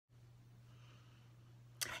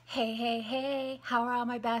Hey, hey, hey, how are all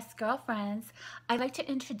my best girlfriends? I'd like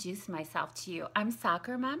to introduce myself to you. I'm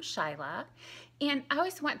soccer mom Shyla, and I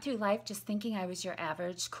always went through life just thinking I was your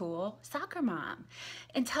average, cool soccer mom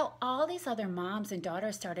until all these other moms and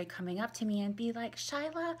daughters started coming up to me and be like,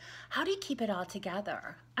 Shyla, how do you keep it all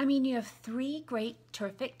together? I mean, you have three great,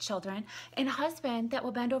 terrific children and a husband that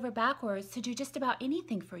will bend over backwards to do just about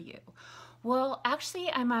anything for you. Well,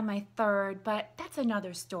 actually, I'm on my third, but that's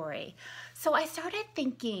another story. So I started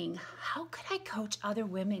thinking, how could I coach other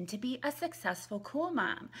women to be a successful cool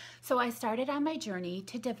mom? So I started on my journey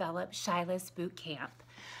to develop Shyla's Boot Camp.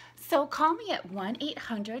 So call me at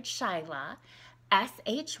 1-800-SHYLA,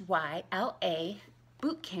 SHYLA,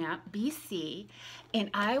 Boot Camp, BC, and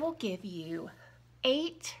I will give you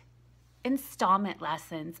 8 installment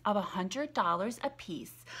lessons of $100 a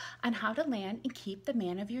piece on how to land and keep the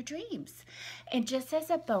man of your dreams. And just as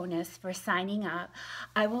a bonus for signing up,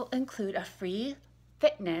 I will include a free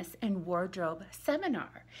fitness and wardrobe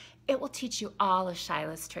seminar. It will teach you all of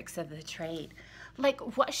Shyla's tricks of the trade,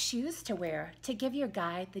 like what shoes to wear to give your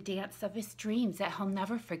guy the dance of his dreams that he'll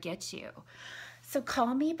never forget you. So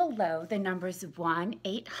call me below. The number's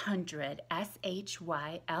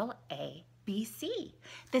 1-800-SHYLA BC.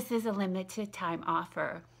 This is a limited time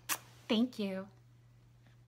offer. Thank you.